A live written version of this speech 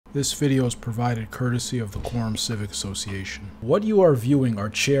This video is provided courtesy of the Coram Civic Association. What you are viewing are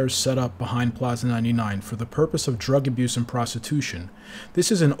chairs set up behind Plaza 99 for the purpose of drug abuse and prostitution.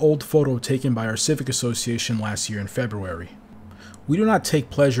 This is an old photo taken by our Civic Association last year in February. We do not take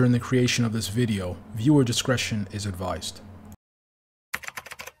pleasure in the creation of this video. Viewer discretion is advised.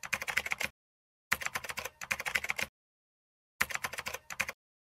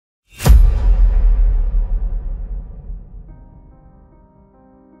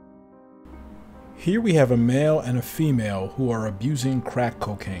 Here we have a male and a female who are abusing crack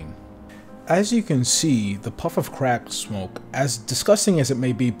cocaine. As you can see, the puff of crack smoke, as disgusting as it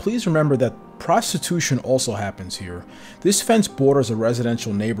may be, please remember that prostitution also happens here. This fence borders a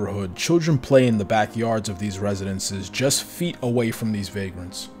residential neighborhood. Children play in the backyards of these residences, just feet away from these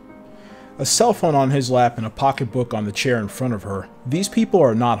vagrants. A cell phone on his lap and a pocketbook on the chair in front of her. These people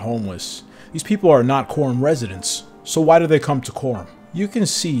are not homeless. These people are not Coram residents. So why do they come to Coram? You can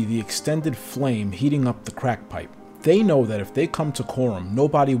see the extended flame heating up the crack pipe. They know that if they come to Coram,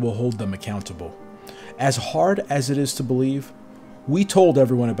 nobody will hold them accountable. As hard as it is to believe, we told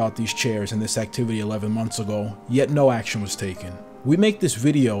everyone about these chairs and this activity 11 months ago, yet no action was taken. We make this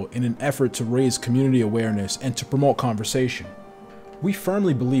video in an effort to raise community awareness and to promote conversation. We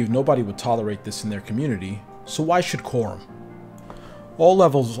firmly believe nobody would tolerate this in their community, so why should Coram? All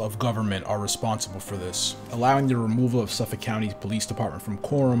levels of government are responsible for this, allowing the removal of Suffolk County Police Department from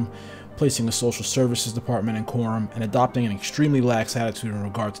Coram, placing a social services department in Coram, and adopting an extremely lax attitude in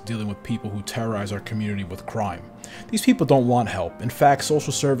regard to dealing with people who terrorize our community with crime. These people don't want help. In fact,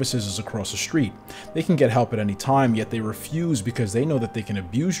 social services is across the street. They can get help at any time, yet they refuse because they know that they can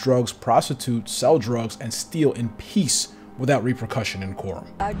abuse drugs, prostitute, sell drugs, and steal in peace without repercussion in Coram.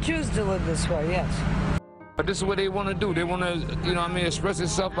 I choose to live this way, yes. But this is what they want to do. They want to, express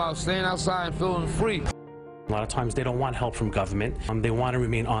themselves out, staying outside and feeling free. A lot of times they don't want help from government. They want to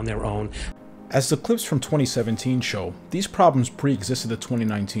remain on their own. As the clips from 2017 show, these problems pre-existed the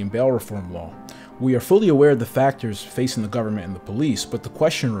 2019 bail reform law. We are fully aware of the factors facing the government and the police, but the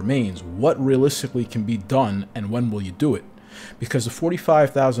question remains, what realistically can be done and when will you do it? Because the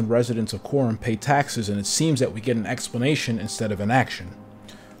 45,000 residents of Coram pay taxes and it seems that we get an explanation instead of an action.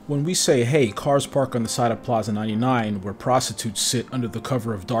 When we say, hey, cars park on the side of Plaza 99 where prostitutes sit under the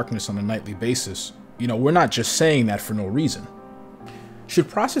cover of darkness on a nightly basis, we're not just saying that for no reason. Should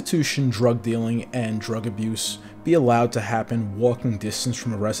prostitution, drug dealing, and drug abuse be allowed to happen walking distance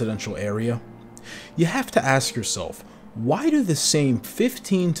from a residential area? You have to ask yourself, why do the same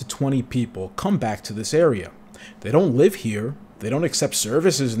 15 to 20 people come back to this area? They don't live here, they don't accept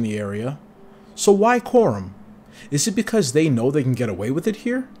services in the area, so why Coram? Is it because they know they can get away with it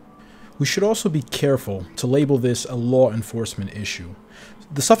here? We should also be careful to label this a law enforcement issue.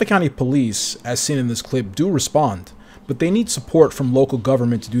 The Suffolk County Police, as seen in this clip, do respond, but they need support from local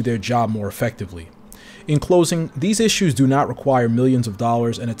government to do their job more effectively. In closing, these issues do not require millions of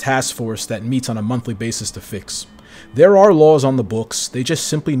dollars and a task force that meets on a monthly basis to fix. There are laws on the books, they just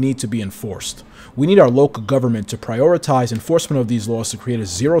simply need to be enforced. We need our local government to prioritize enforcement of these laws to create a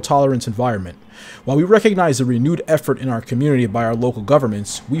zero-tolerance environment. While we recognize the renewed effort in our community by our local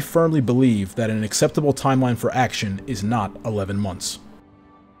governments, we firmly believe that an acceptable timeline for action is not 11 months.